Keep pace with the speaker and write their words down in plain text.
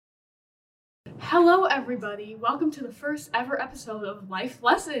Hello, everybody. Welcome to the first ever episode of Life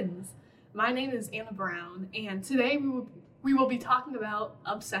Lessons. My name is Anna Brown, and today we will be talking about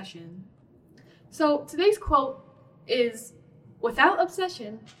obsession. So today's quote is, "Without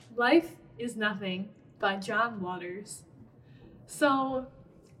obsession, life is nothing," by John Waters. So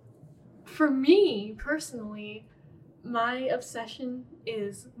for me personally, my obsession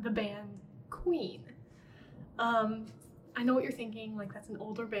is the band Queen. I know what you're thinking, like that's an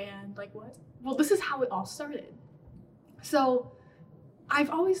older band, like what? Well, this is how it all started. So I've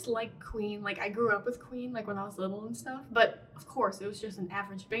always liked Queen, like I grew up with Queen, like when I was little and stuff, but of course it was just an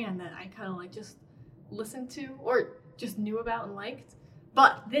average band that I kind of like just listened to or just knew about and liked.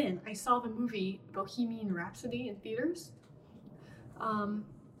 But then I saw the movie Bohemian Rhapsody in theaters. I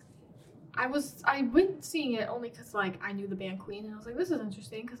went seeing it only because like I knew the band Queen, and I was like, this is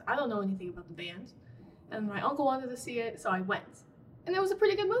interesting because I don't know anything about the band. And my uncle wanted to see it, so I went. And it was a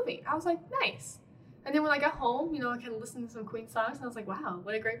pretty good movie. I was like, nice. And then when I got home, I kind of listened to some Queen songs, and I was like, wow,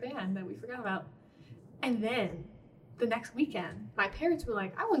 what a great band that we forgot about. And then the next weekend, my parents were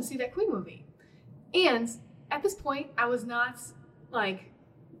like, I want to see that Queen movie. And at this point, I was not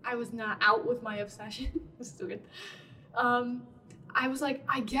out with my obsession. This is so good. I was like,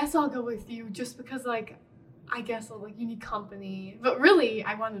 I guess I'll go with you just because I guess you need company. But really,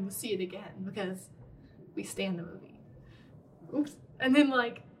 I wanted to see it again because we stand the movie. Oops. And then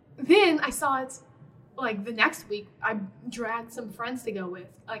then I saw it the next week. I dragged some friends to go with.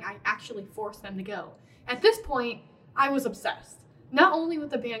 I actually forced them to go. At this point, I was obsessed. Not only with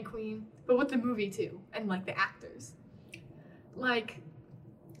the band Queen, but with the movie too, and the actors. But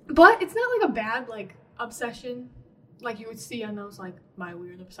it's not a bad obsession like you would see on those My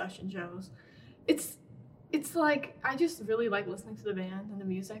Weird Obsession shows. It's I just really like listening to the band and the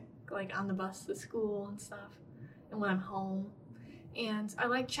music, on the bus to school and stuff, and when I'm home. And I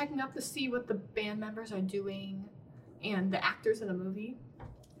like checking up to see what the band members are doing and the actors in the movie.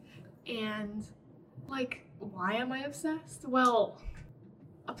 And why am I obsessed? Well,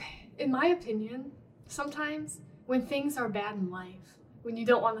 in my opinion, sometimes when things are bad in life, when you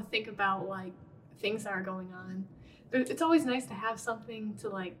don't want to think about things that are going on, it's always nice to have something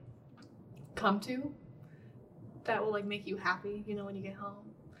to come to that will make you happy, when you get home.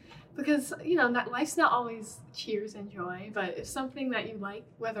 Because, life's not always cheers and joy, but if something that you like,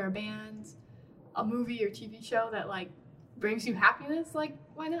 whether a band, a movie, or TV show that brings you happiness,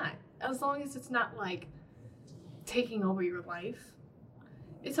 why not? As long as it's not taking over your life,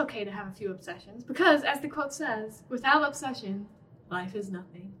 it's okay to have a few obsessions. Because as the quote says, without obsession, life is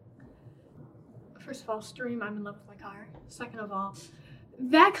nothing. First of all, stream I'm in love with my car. Second of all,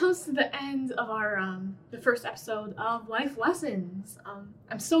 that comes to the end of our the first episode of Life Lessons.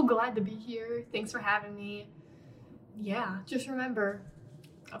 I'm so glad to be here. Thanks for having me. Yeah, just remember,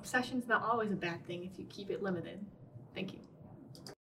 obsession's not always a bad thing if you keep it limited. Thank you.